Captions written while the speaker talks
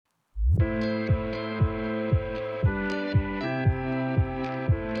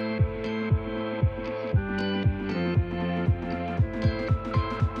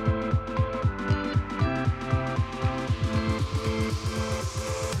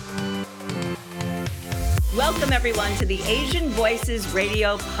Welcome, everyone, to the Asian Voices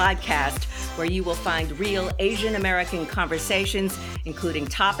Radio podcast, where you will find real Asian American conversations, including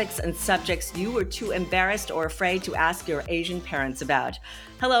topics and subjects you were too embarrassed or afraid to ask your Asian parents about.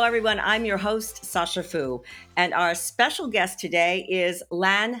 Hello, everyone. I'm your host, Sasha Fu, and our special guest today is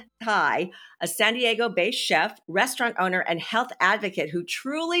Lan Thai, a San Diego-based chef, restaurant owner, and health advocate who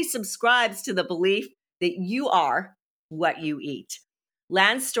truly subscribes to the belief that you are what you eat.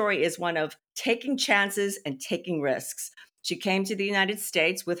 Lan's story is one of taking chances and taking risks. She came to the United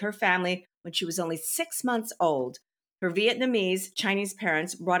States with her family when she was only 6 months old. Her Vietnamese Chinese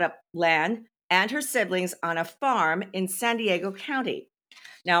parents brought up Lan and her siblings on a farm in San Diego County.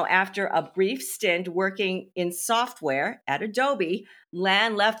 Now, after a brief stint working in software at Adobe,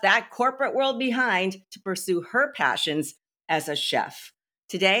 Lan left that corporate world behind to pursue her passions as a chef.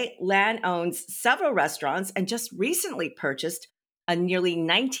 Today, Lan owns several restaurants and just recently purchased a nearly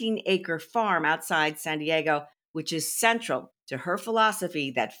 19-acre farm outside San Diego, which is central to her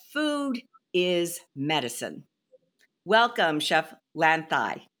philosophy that food is medicine. Welcome, Chef Lan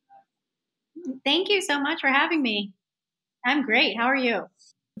Thai. Thank you so much for having me. I'm great. How are you?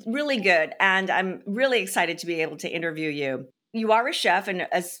 Really good. And I'm really excited to be able to interview you. You are a chef, and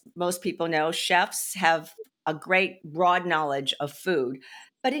as most people know, chefs have a great broad knowledge of food.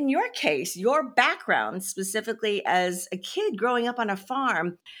 But in your case, your background, specifically as a kid growing up on a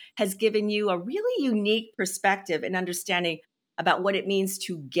farm, has given you a really unique perspective and understanding about what it means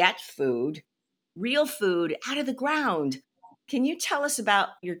to get food, real food, out of the ground. Can you tell us about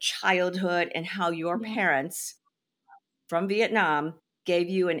your childhood and how your parents from Vietnam gave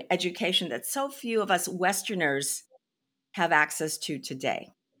you an education that so few of us Westerners have access to today?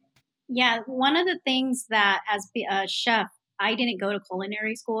 Yeah, one of the things that as a chef, I didn't go to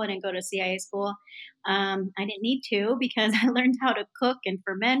culinary school. I didn't go to CIA school. I didn't need to because I learned how to cook and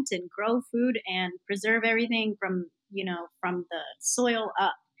ferment and grow food and preserve everything from the soil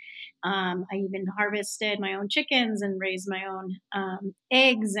up. I even harvested my own chickens and raised my own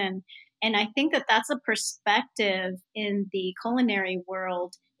eggs, and I think that that's a perspective in the culinary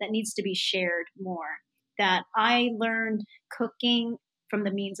world that needs to be shared more. That I learned cooking from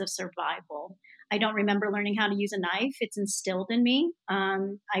the means of survival. I don't remember learning how to use a knife. It's instilled in me.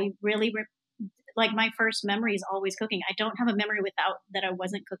 I really like my first memory is always cooking. I don't have a memory without that I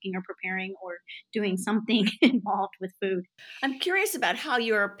wasn't cooking or preparing or doing something involved with food. I'm curious about how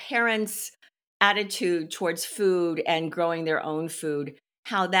your parents' attitude towards food and growing their own food,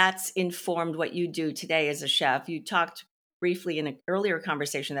 how that's informed what you do today as a chef. You talked briefly in an earlier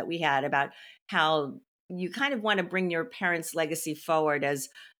conversation that we had about how you kind of want to bring your parents' legacy forward as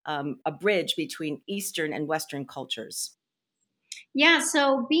a bridge between Eastern and Western cultures. Yeah,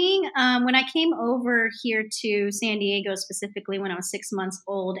 so being when I came over here to San Diego, specifically when I was 6 months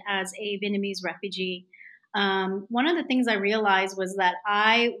old as a Vietnamese refugee, one of the things I realized was that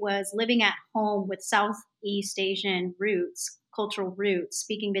I was living at home with Southeast Asian roots, cultural roots,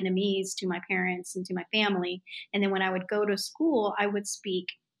 speaking Vietnamese to my parents and to my family. And then when I would go to school, I would speak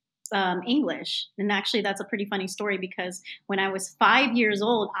English. And actually, that's a pretty funny story because when I was 5 years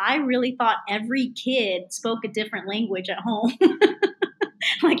old, I really thought every kid spoke a different language at home.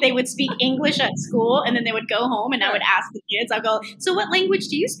 Like they would speak English at school and then they would go home and I would ask the kids, I'll go, so what language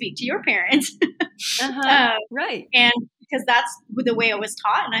do you speak to your parents? Right. And because that's the way I was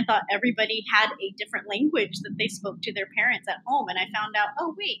taught. And I thought everybody had a different language that they spoke to their parents at home. And I found out,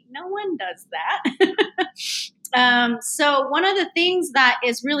 oh, wait, no one does that. So one of the things that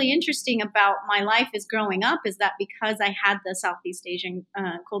is really interesting about my life is growing up is that because I had the Southeast Asian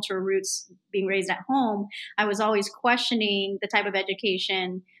cultural roots being raised at home, I was always questioning the type of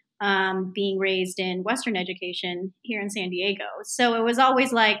education being raised in Western education here in San Diego. So it was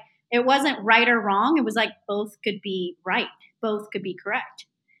always like, it wasn't right or wrong. It was like both could be right, both could be correct.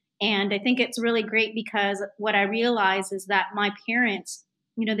 And I think it's really great because what I realized is that my parents,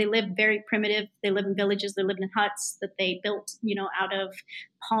 they live very primitive. They live in villages. They live in huts that they built, out of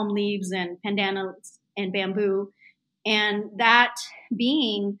palm leaves and pandanus and bamboo. And that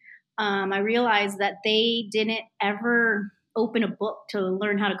being, I realized that they didn't ever open a book to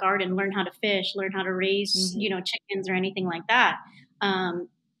learn how to garden, learn how to fish, learn how to raise, chickens or anything like that.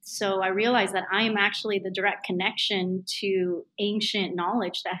 So I realized that I am actually the direct connection to ancient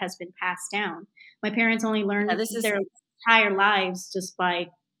knowledge that has been passed down. My parents only learned their entire lives just by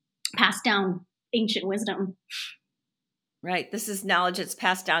passed down ancient wisdom. Right. This is knowledge that's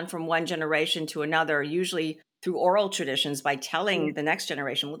passed down from one generation to another, usually through oral traditions by telling the next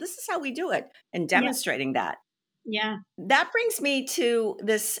generation, well, this is how we do it and demonstrating that. Yeah. That brings me to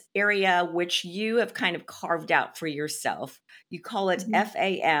this area which you have kind of carved out for yourself. You call it Hmm.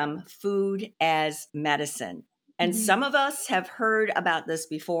 FAM, Food as Medicine. And Hmm. some of us have heard about this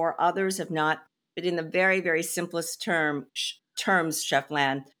before, others have not. But in the very, very simplest terms, Chef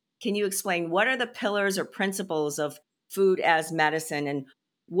Lan, can you explain what are the pillars or principles of food as medicine, and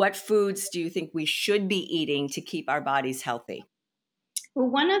what foods do you think we should be eating to keep our bodies healthy? Well,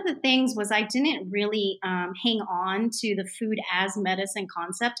 one of the things was I didn't really hang on to the food as medicine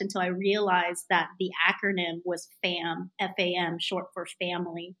concept until I realized that the acronym was FAM, FAM, short for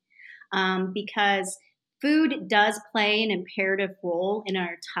family, because food does play an imperative role in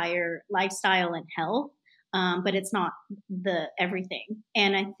our entire lifestyle and health. But it's not the everything.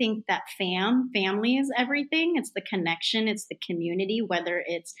 And I think that family is everything. It's the connection, it's the community, whether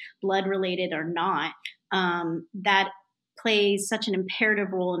it's blood related or not. That plays such an imperative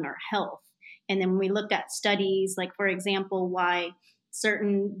role in our health. And then we looked at studies, like, for example, why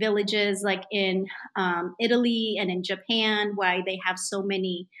certain villages, like in Italy and in Japan, why they have so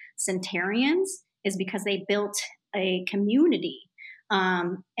many centenarians is because they built a community.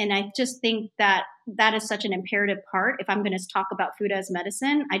 And I just think that that is such an imperative part. If I'm going to talk about food as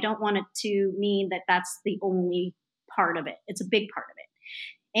medicine, I don't want it to mean that that's the only part of it. It's a big part of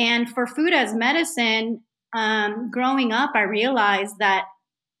it. And for food as medicine, growing up, I realized that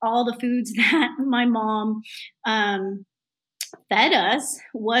all the foods that my mom um, fed us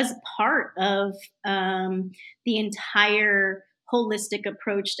was part of the entire holistic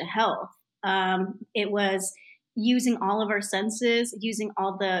approach to health. It was using all of our senses, using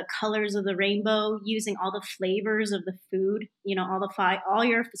all the colors of the rainbow, using all the flavors of the food, all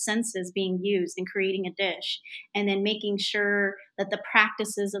your senses being used in creating a dish, and then making sure that the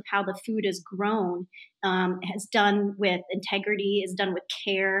practices of how the food is grown is done with integrity, is done with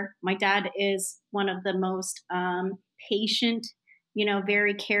care. My dad is one of the most patient,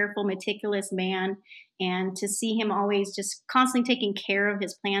 very careful, meticulous man. And to see him always just constantly taking care of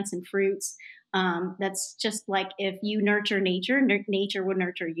his plants and fruits, that's just like if you nurture nature, nature will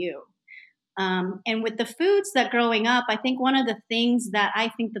nurture you. And with the foods that growing up, I think one of the things that I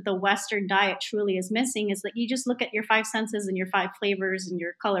think that the Western diet truly is missing is that you just look at your five senses and your five flavors and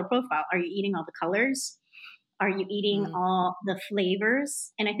your color profile. Are you eating all the colors? Are you eating Mm, all the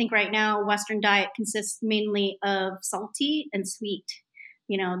flavors? And I think right now, Western diet consists mainly of salty and sweet.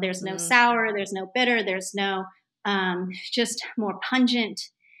 There's no mm. sour, there's no bitter, there's no just more pungent.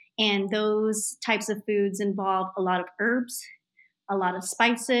 And those types of foods involve a lot of herbs, a lot of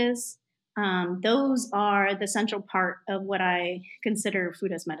spices. Those are the central part of what I consider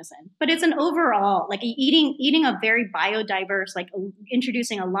food as medicine. But it's an overall, like eating a very biodiverse, like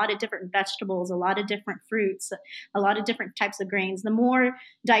introducing a lot of different vegetables, a lot of different fruits, a lot of different types of grains. The more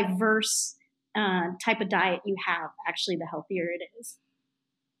diverse type of diet you have, actually, the healthier it is.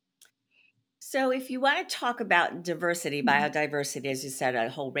 So, if you want to talk about diversity, Mhm. biodiversity, as you said, a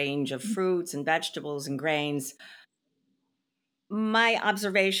whole range of fruits and vegetables and grains, my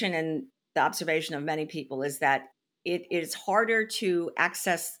observation and the observation of many people is that it is harder to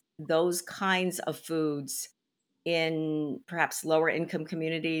access those kinds of foods in perhaps lower income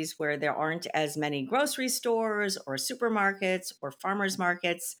communities where there aren't as many grocery stores or supermarkets or farmers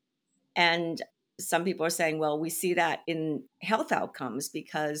markets. And some people are saying, well, we see that in health outcomes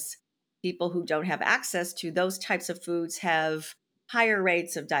because people who don't have access to those types of foods have higher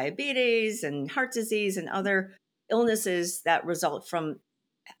rates of diabetes and heart disease and other illnesses that result from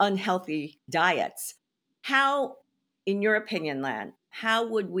unhealthy diets. How, in your opinion, Lan, how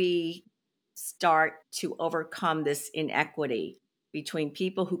would we start to overcome this inequity between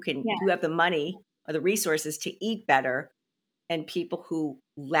people who Yeah. have the money or the resources to eat better and people who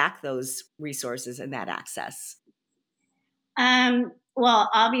lack those resources and that access? Well,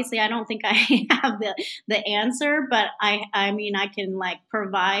 obviously, I don't think I have the answer, but I mean, I can like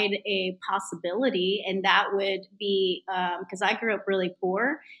provide a possibility, and that would be because I grew up really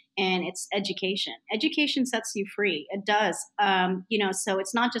poor, and it's education. Education sets you free. It does. So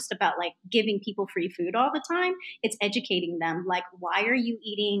it's not just about like giving people free food all the time. It's educating them. Like, why are you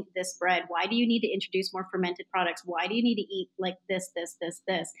eating this bread? Why do you need to introduce more fermented products? Why do you need to eat like this?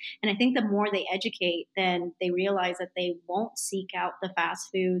 And I think the more they educate, then they realize that they won't seek out the fast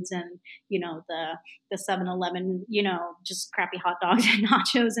foods and, the 7-Eleven, just crappy hot dogs and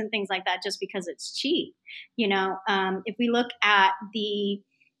nachos and things like that just because it's cheap. If we look at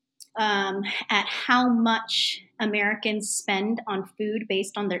how much Americans spend on food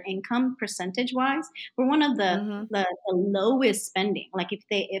based on their income percentage wise, we're one of Hmm. the lowest spending. Like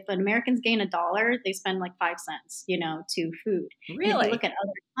if an Americans gain $1, they spend like 5 cents, to food. And if you look Really? at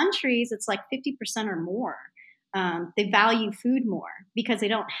other countries, it's like 50% or more. they value food more because they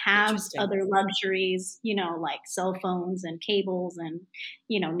don't have Interesting. other luxuries, like cell phones and cables and,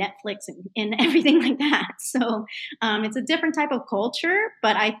 Netflix and everything like that. So it's a different type of culture,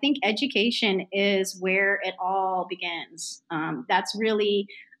 but I think education is where it all begins. That's really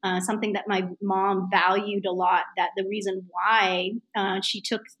something that my mom valued a lot. That the reason why she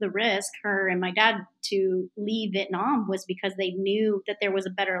took the risk, her and my dad, to leave Vietnam was because they knew that there was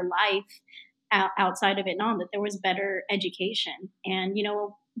a better life outside of Vietnam, that there was better education. And,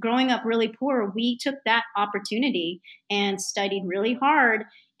 growing up really poor, we took that opportunity and studied really hard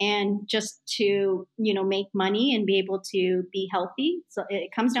and just to, make money and be able to be healthy. So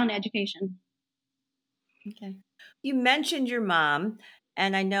it comes down to education. Okay. You mentioned your mom,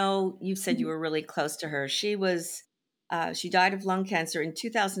 and I know you said you were really close to her. She died of lung cancer in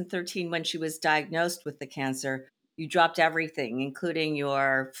 2013 when she was diagnosed with the cancer. You dropped everything, including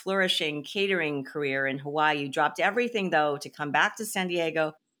your flourishing catering career in Hawaii. You dropped everything, though, to come back to San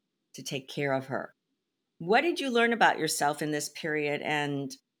Diego to take care of her. What did you learn about yourself in this period?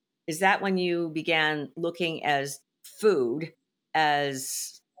 And is that when you began looking as food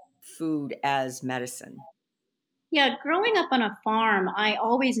as medicine? Yeah, growing up on a farm, I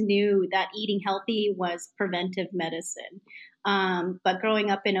always knew that eating healthy was preventive medicine. But growing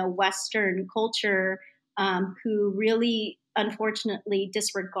up in a Western culture, who really unfortunately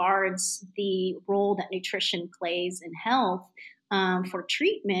disregards the role that nutrition plays in health for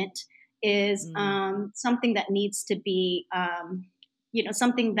treatment, is Mm. something that needs to be,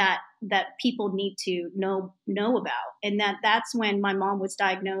 something that people need to know about. And that's when my mom was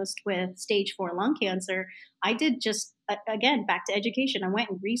diagnosed with stage 4 lung cancer. I did just, again, back to education. I went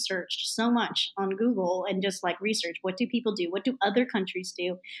and researched so much on Google and just like research, what do people do? What do other countries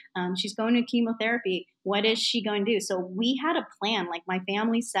do? She's going to chemotherapy. What is she going to do? So we had a plan. Like my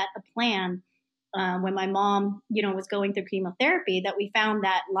family set a plan when my mom, was going through chemotherapy, that we found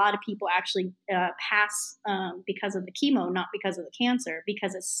that a lot of people actually pass because of the chemo, not because of the cancer,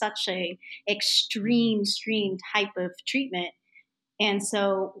 because it's such a extreme type of treatment. And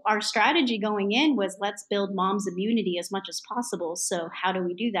so our strategy going in was, let's build mom's immunity as much as possible. So how do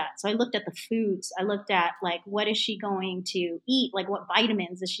we do that? So I looked at the foods. I looked at like, what is she going to eat? Like what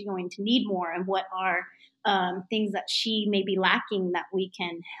vitamins is she going to need more? And what are things that she may be lacking that we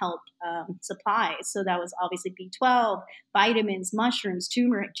can help supply? So that was obviously B12, vitamins, mushrooms,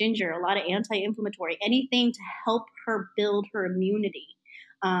 turmeric, ginger, a lot of anti-inflammatory, anything to help her build her immunity.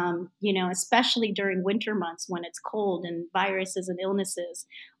 Especially during winter months when it's cold and viruses and illnesses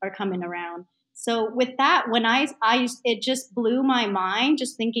are coming around. So with that, when it just blew my mind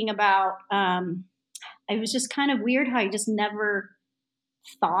just thinking about, it was just kind of weird how I just never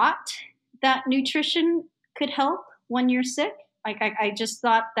thought that nutrition could help when you're sick. Like I just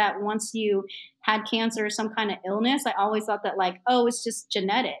thought that once you had cancer or some kind of illness, I always thought that like, oh, it's just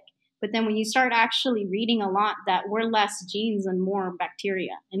genetic. But then when you start actually reading a lot, that we're less genes and more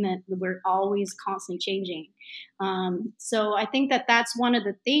bacteria, and that we're always constantly changing. So I think that that's one of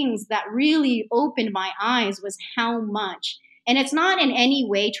the things that really opened my eyes, was how much. And it's not in any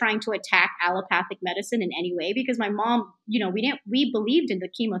way trying to attack allopathic medicine in any way, because my mom, we believed in the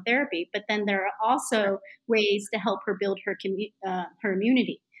chemotherapy, but then there are also ways to help her build her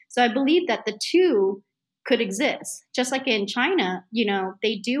immunity. So I believe that the two could exist. Just like in China,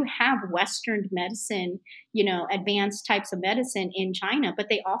 they do have Western medicine, advanced types of medicine in China, but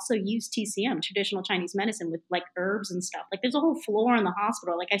they also use TCM, traditional Chinese medicine, with like herbs and stuff. Like there's a whole floor in the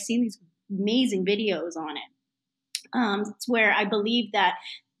hospital. Like I've seen these amazing videos on it. It's where I believe that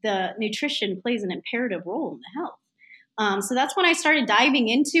the nutrition plays an imperative role in the health. So that's when I started diving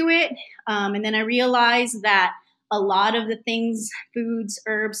into it. And then I realized that a lot of the things, foods,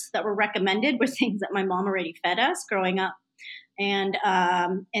 herbs that were recommended were things that my mom already fed us growing up. And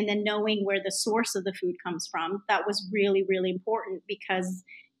then knowing where the source of the food comes from, that was really, really important, because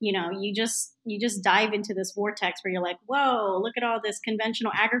you just dive into this vortex where you're like, whoa, look at all this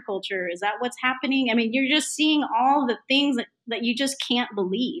conventional agriculture. Is that what's happening? I mean, you're just seeing all the things that you just can't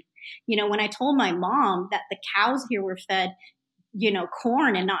believe. When I told my mom that the cows here were fed,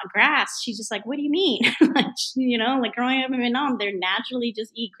 corn and not grass, she's just like, what do you mean? Like growing up in Vietnam, they're naturally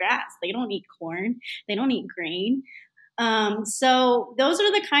just eat grass. They don't eat corn. They don't eat grain. So those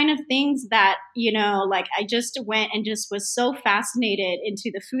are the kind of things that, like I just went and just was so fascinated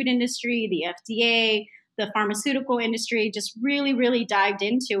into the food industry, the FDA, the pharmaceutical industry, just really, really dived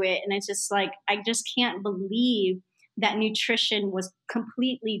into it. And it's just like, I just can't believe that nutrition was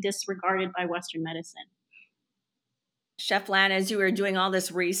completely disregarded by Western medicine. Chef Lan, as you were doing all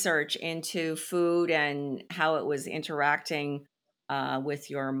this research into food and how it was interacting with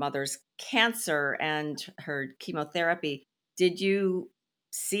your mother's cancer and her chemotherapy, did you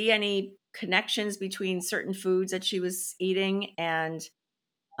see any connections between certain foods that she was eating and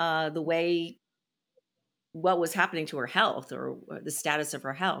the way what was happening to her health or the status of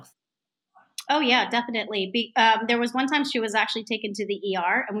her health? Oh yeah, definitely. There was one time she was actually taken to the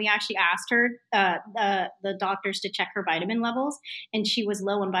ER, and we actually asked her, the doctors, to check her vitamin levels, and she was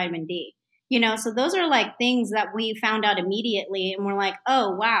low in vitamin D. So those are like things that we found out immediately, and we're like,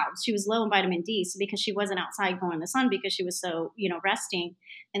 oh wow, she was low in vitamin D, so because she wasn't outside going in the sun because she was so resting,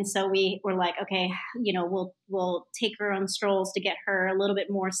 and so we were like, okay, we'll take her on strolls to get her a little bit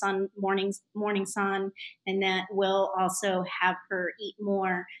more morning sun, and then we'll also have her eat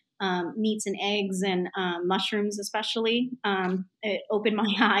more meats and eggs and mushrooms, especially. It opened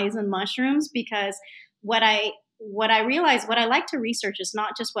my eyes on mushrooms because what I realized, what I like to research is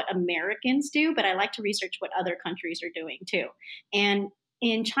not just what Americans do, but I like to research what other countries are doing too. And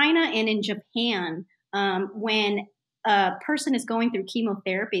in China and in Japan, when a person is going through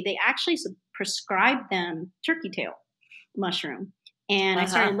chemotherapy, they actually prescribe them turkey tail mushroom. And I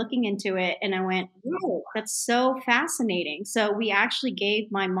started Uh-huh. looking into it and I went, whoa, that's so fascinating. So we actually gave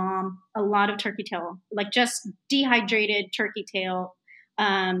my mom a lot of turkey tail, like just dehydrated turkey tail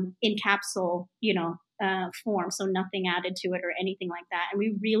in capsule, form. So nothing added to it or anything like that. And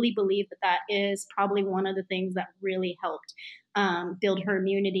we really believe that that is probably one of the things that really helped build her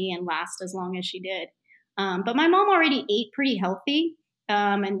immunity and last as long as she did. But my mom already ate pretty healthy.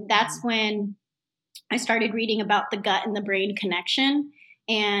 And that's Mhm. when I started reading about the gut and the brain connection.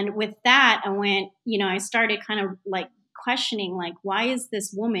 And with that, I started kind of like questioning, like, why is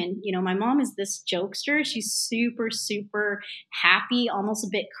this woman, my mom is this jokester. She's super, super happy, almost a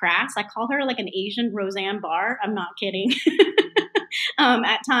bit crass. I call her like an Asian Roseanne Barr. I'm not kidding.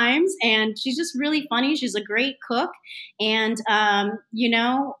 At times. And she's just really funny. She's a great cook. And,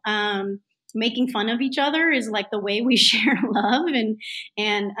 making fun of each other is like the way we share love.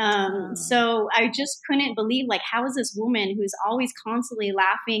 And Oh. so I just couldn't believe, like, how is this woman who's always constantly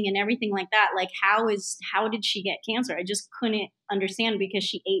laughing and everything like that, like, how did she get cancer? I just couldn't understand, because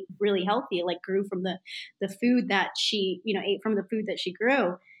she ate really healthy, like grew from the food that she ate from the food that she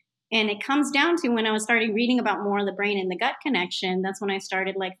grew. And it comes down to, when I was starting reading about more of the brain and the gut connection, that's when I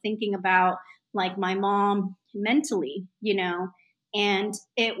started like thinking about like my mom mentally, and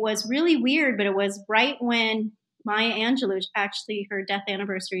it was really weird, but it was right when Maya Angelou, actually her death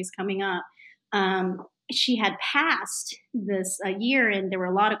anniversary is coming up. She had passed this year, and there were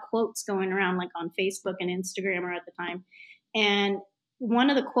a lot of quotes going around like on Facebook and Instagram at the time. And one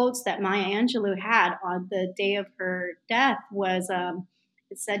of the quotes that Maya Angelou had on the day of her death was,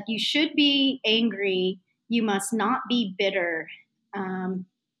 it said, "You should be angry. You must not be bitter, um,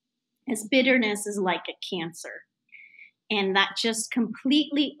 as bitterness is like a cancer." And that just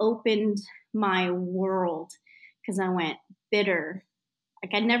completely opened my world, because I went, bitter.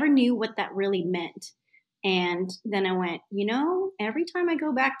 Like, I never knew what that really meant. And then I went, every time I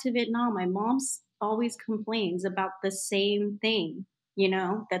go back to Vietnam, my mom always complains about the same thing,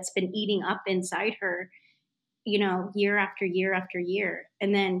 that's been eating up inside her, year after year after year.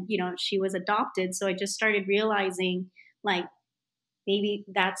 And then, she was adopted. So I just started realizing, like, maybe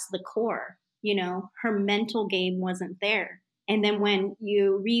that's the core, her mental game wasn't there. And then when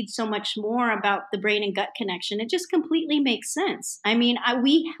you read so much more about the brain and gut connection, it just completely makes sense. I mean,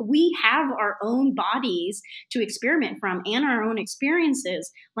 we have our own bodies to experiment from, and our own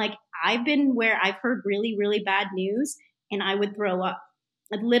experiences. Like, I've been where I've heard really, really bad news, and I would throw up.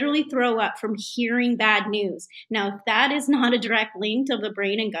 I'd literally throw up from hearing bad news. Now, if that is not a direct link to the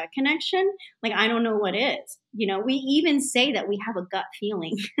brain and gut connection, like, I don't know what is. We even say that we have a gut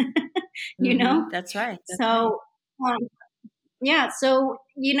feeling, you know? That's right. That's right. So, um, yeah, so,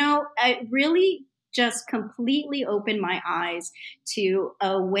 I really just completely opened my eyes to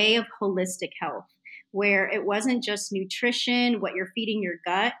a way of holistic health, where it wasn't just nutrition, what you're feeding your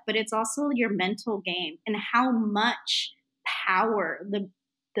gut, but it's also your mental game, and how much power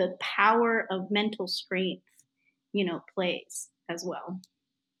the power of mental strength, plays as well.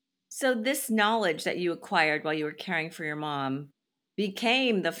 So, this knowledge that you acquired while you were caring for your mom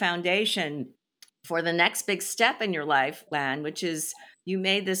became the foundation for the next big step in your life, Lan, which is you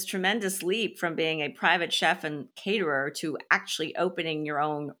made this tremendous leap from being a private chef and caterer to actually opening your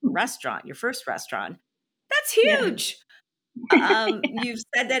own restaurant, your first restaurant. That's Yeah. huge. You've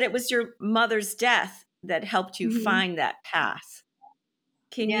said that it was your mother's death that helped you Mhm. find that path.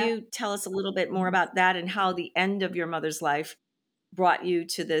 Can Yeah. you tell us a little bit more about that and how the end of your mother's life brought you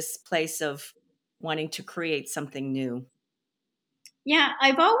to this place of wanting to create something new? Yeah,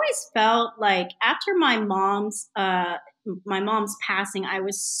 I've always felt like after my mom's my mom's passing, I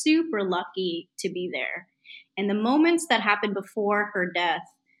was super lucky to be there. And the moments that happened before her death,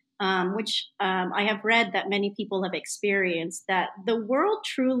 which I have read that many people have experienced, that the world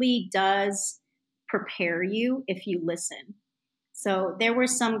truly does prepare you if you listen. So there were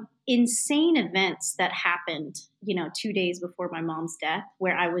some insane events that happened, 2 days before my mom's death,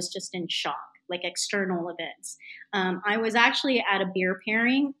 where I was just in shock, like external events. I was actually at a beer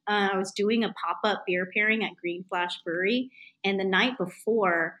pairing. I was doing a pop-up beer pairing at Green Flash Brewery. And the night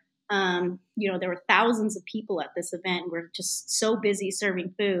before, there were thousands of people at this event. We're just so busy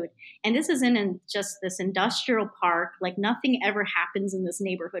serving food. And this is in just this industrial park. Like nothing ever happens in this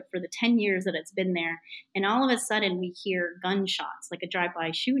neighborhood for the 10 years that it's been there. And all of a sudden we hear gunshots, like a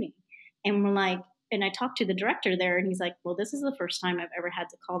drive-by shooting. And we're like, and I talked to the director there and he's like, well, this is the first time I've ever had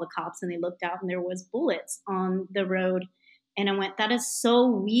to call the cops. And they looked out and there was bullets on the road. And I went, that is so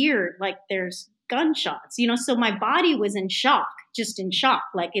weird. Like there's gunshots, so my body was in shock, just in shock.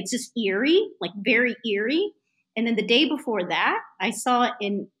 Like it's just eerie, like very eerie. And then the day before that, I saw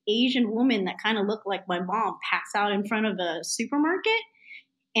an Asian woman that kind of looked like my mom pass out in front of a supermarket.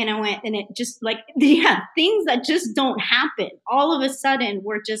 And I went, and it just like, things that just don't happen all of a sudden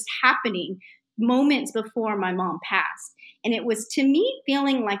were just happening moments before my mom passed. And it was, to me,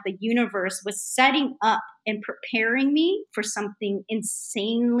 feeling like the universe was setting up and preparing me for something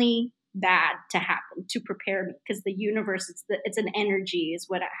insanely bad to happen, to prepare me, because the universe, it's an energy is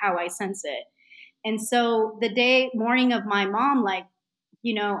how I sense it. And so the morning of my mom,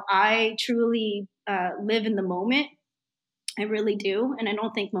 I truly live in the moment. I really do. And I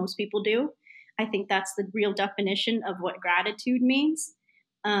don't think most people do. I think that's the real definition of what gratitude means.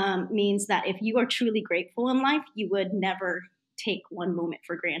 Means that if you are truly grateful in life, you would never take one moment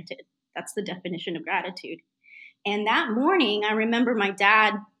for granted. That's the definition of gratitude. And that morning, I remember my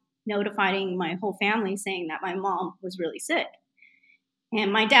dad notifying my whole family saying that my mom was really sick.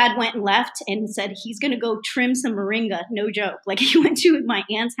 And my dad went and left and said he's going to go trim some moringa. No joke. Like he went to my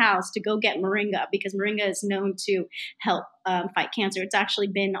aunt's house to go get moringa because moringa is known to help fight cancer. It's actually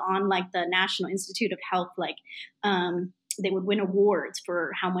been on like the National Institute of Health. They would win awards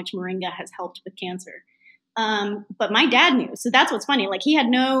for how much moringa has helped with cancer. But my dad knew. So that's what's funny. Like he had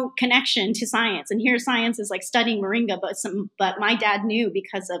no connection to science. And here science is like studying moringa, but my dad knew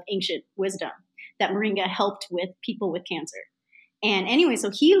because of ancient wisdom that moringa helped with people with cancer. And anyway,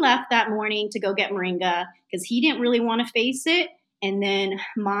 so he left that morning to go get moringa because he didn't really want to face it. And then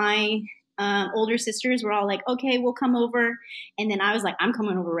my older sisters were all like, okay, we'll come over. And then I was like, I'm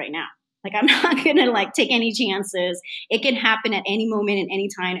coming over right now. Like, I'm not going to take any chances. It can happen at any moment and any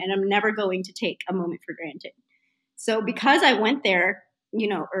time. And I'm never going to take a moment for granted. So because I went there,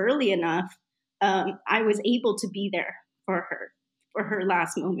 early enough, I was able to be there for her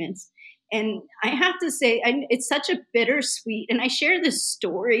last moments. And I have to say, it's such a bittersweet, and I share this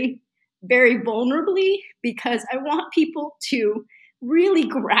story very vulnerably because I want people to really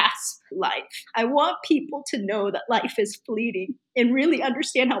grasp life. I want people to know that life is fleeting and really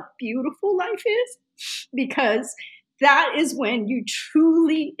understand how beautiful life is, because that is when you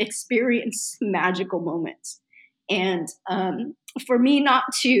truly experience magical moments. And for me not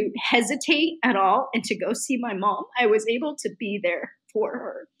to hesitate at all and to go see my mom, I was able to be there for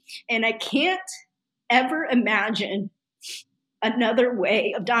her. And I can't ever imagine another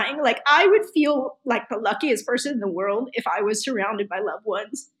way of dying. Like I would feel like the luckiest person in the world if I was surrounded by loved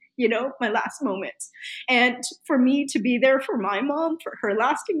ones, my last moments. And for me to be there for my mom for her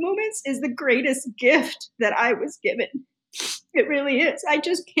lasting moments is the greatest gift that I was given. It really is. I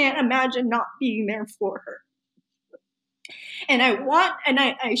just can't imagine not being there for her. And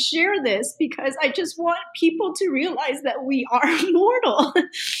I share this because I just want people to realize that we are mortal,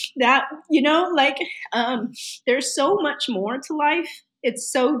 that, there's so much more to life. It's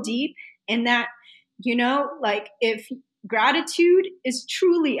so deep. And that, if gratitude is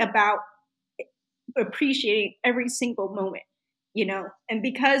truly about appreciating every single moment, and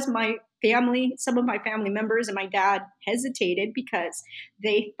because some of my family members and my dad hesitated because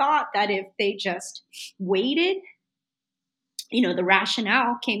they thought that if they just waited, the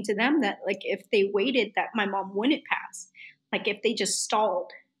rationale came to them that if they waited that my mom wouldn't pass, if they just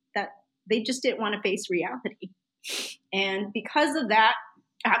stalled, that they just didn't want to face reality. And because of that,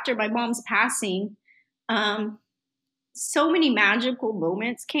 after my mom's passing, so many magical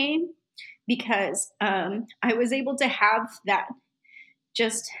moments came because I was able to have that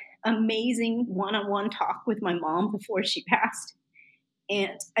just amazing one-on-one talk with my mom before she passed.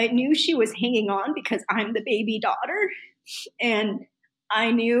 And I knew she was hanging on because I'm the baby daughter. And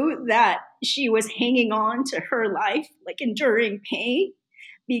I knew that she was hanging on to her life, enduring pain,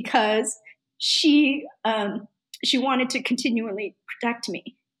 because she she wanted to continually protect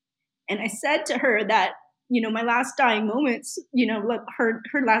me. And I said to her that, my last dying moments, her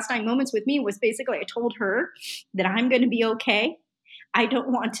last dying moments with me was basically, I told her that I'm going to be okay. I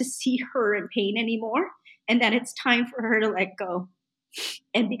don't want to see her in pain anymore, and that it's time for her to let go.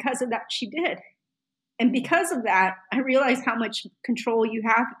 And because of that, she did. And because of that, I realized how much control you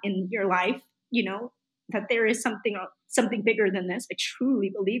have in your life, that there is something bigger than this. I truly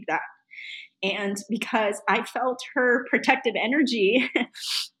believe that. And because I felt her protective energy,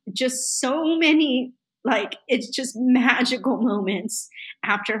 just so many, it's just magical moments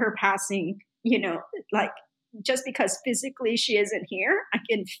after her passing, just because physically she isn't here, I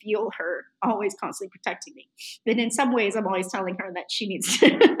can feel her always constantly protecting me. But in some ways, I'm always telling her that she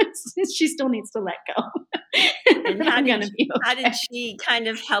still needs to let go. And how did she kind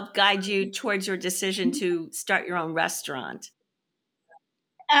of help guide you towards your decision to start your own restaurant?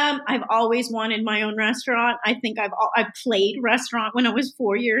 I've always wanted my own restaurant. I think I've played restaurant when I was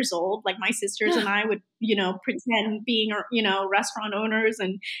 4 years old. Like my sisters and I would, pretend being, restaurant owners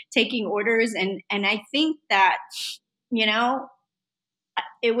and taking orders. And I think that,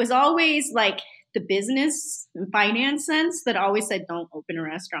 it was always like the business and finance sense that always said, don't open a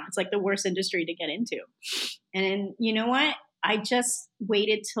restaurant. It's like the worst industry to get into. And you know what? I just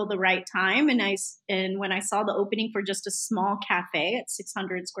waited till the right time. And when I saw the opening for just a small cafe at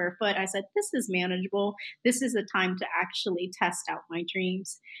 600 square foot, I said, this is manageable. This is a time to actually test out my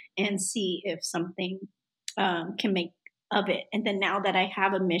dreams and see if something can make of it. And then now that I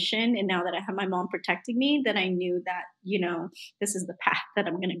have a mission, and now that I have my mom protecting me, that I knew that, this is the path that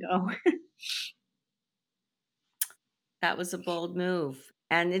I'm going to go. That was a bold move.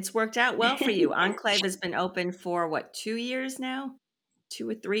 And it's worked out well for you. Enclave has been open for 2 years now? 2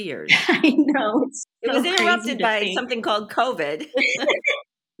 or 3 years. I know. It was interrupted by something called COVID.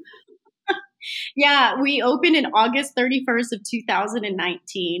 Yeah, we opened in August 31st of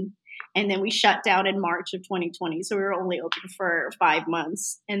 2019. And then we shut down in March of 2020. So we were only open for 5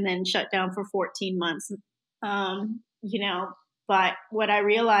 months and then shut down for 14 months. But what I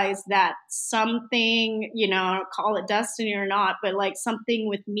realized that something, call it destiny or not, but like something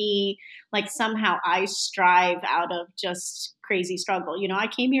with me, like somehow I strive out of just crazy struggle. I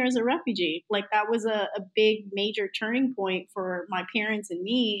came here as a refugee. Like that was a big major turning point for my parents and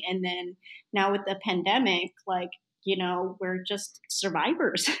me. And then now with the pandemic, we're just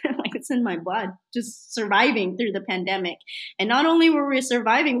survivors. Like it's in my blood, just surviving through the pandemic. And not only were we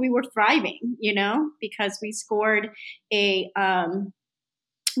surviving, we were thriving, because we scored a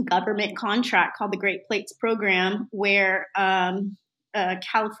government contract called the Great Plates Program, where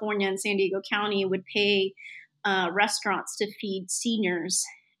California and San Diego County would pay restaurants to feed seniors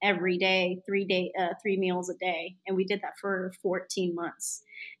every day, 3 meals a day. And we did that for 14 months.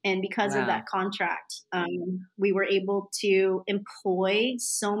 And because of that contract, we were able to employ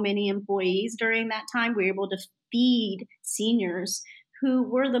so many employees during that time. We were able to feed seniors who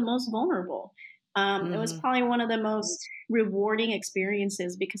were the most vulnerable. It was probably one of the most rewarding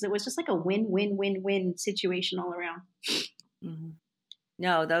experiences because it was just like a win-win-win-win situation all around. Mm-hmm.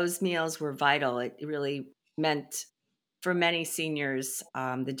 No, those meals were vital. It really meant for many seniors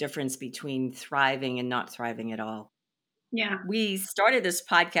the difference between thriving and not thriving at all. Yeah. We started this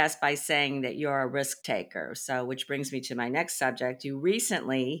podcast by saying that you're a risk taker. So, which brings me to my next subject. You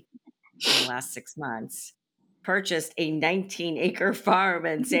recently, in the last 6 months, purchased a 19-acre farm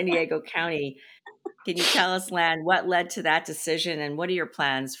in San Diego County. Can you tell us, Lan, what led to that decision and what are your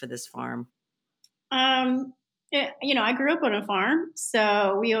plans for this farm? I grew up on a farm.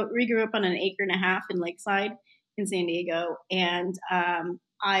 So we grew up on an 1.5 acres in Lakeside in San Diego. And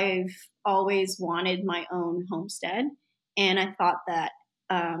I've always wanted my own homestead. And I thought that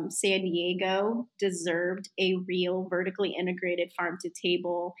San Diego deserved a real vertically integrated farm to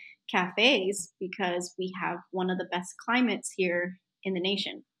table cafes because we have one of the best climates here in the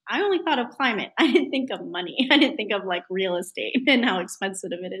nation. I only thought of climate. I didn't think of money. I didn't think of like real estate and how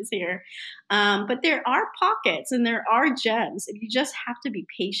expensive it is here. But there are pockets and there are gems. You just have to be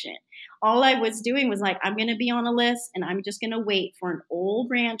patient. All I was doing was like, I'm going to be on a list and I'm just going to wait for an old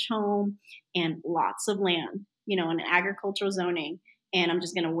ranch home and lots of land, an agricultural zoning. And I'm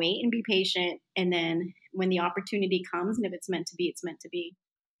just going to wait and be patient. And then when the opportunity comes, and if it's meant to be, it's meant to be.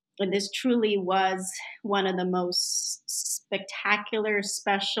 And this truly was one of the most spectacular,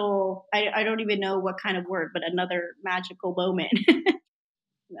 special, I don't even know what kind of word, but another magical moment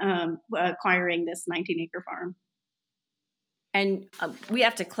acquiring this 19-acre farm. And we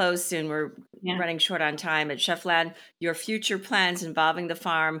have to close soon. We're running short on time. At Chef Lan, your future plans involving the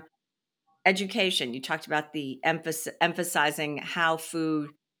farm, education. You talked about the emphasizing how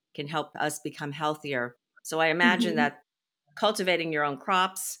food can help us become healthier. So I imagine that cultivating your own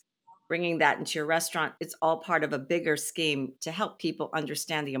crops, bringing that into your restaurant, it's all part of a bigger scheme to help people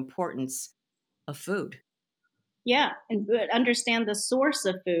understand the importance of food. Yeah, and understand the source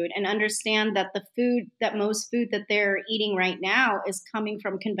of food and understand that most food that they're eating right now is coming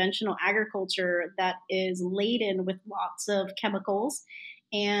from conventional agriculture that is laden with lots of chemicals,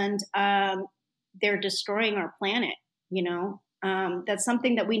 and they're destroying our planet. That's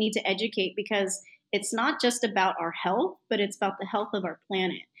something that we need to educate, because it's not just about our health, but it's about the health of our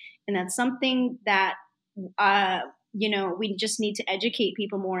planet. And that's something that we just need to educate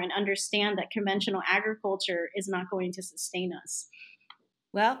people more and understand that conventional agriculture is not going to sustain us.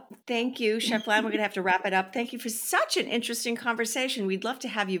 Well, thank you, Chef Lam. We're going to have to wrap it up. Thank you for such an interesting conversation. We'd love to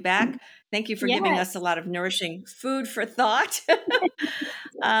have you back. Thank you for giving us a lot of nourishing food for thought.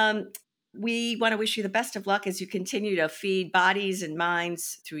 We want to wish you the best of luck as you continue to feed bodies and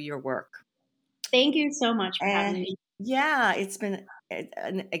minds through your work. Thank you so much for having me. Yeah, it's been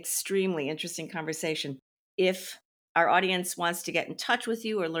an extremely interesting conversation. If our audience wants to get in touch with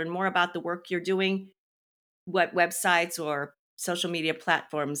you or learn more about the work you're doing, what websites or social media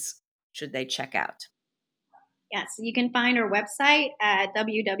platforms should they check out? Yes, you can find our website at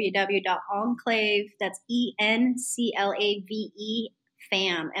www.enclave, that's ENCLAVE,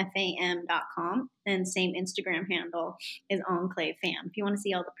 FAM.com. And same Instagram handle is Enclave Fam. If you want to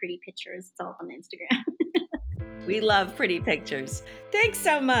see all the pretty pictures, it's all on Instagram. We love pretty pictures. Thanks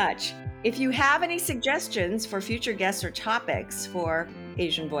so much. If you have any suggestions for future guests or topics for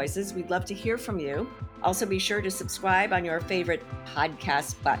Asian Voices, we'd love to hear from you. Also, be sure to subscribe on your favorite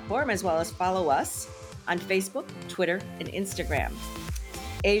podcast platform, as well as follow us on Facebook, Twitter, and Instagram.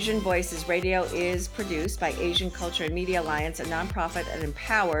 Asian Voices Radio is produced by Asian Culture and Media Alliance, a nonprofit that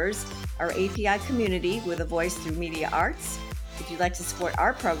empowers our API community with a voice through media arts. If you'd like to support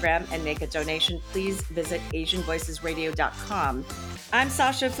our program and make a donation, please visit AsianVoicesRadio.com. I'm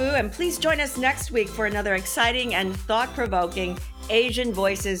Sasha Fu, and please join us next week for another exciting and thought-provoking Asian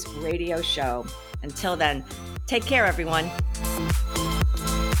Voices radio show. Until then, take care, everyone.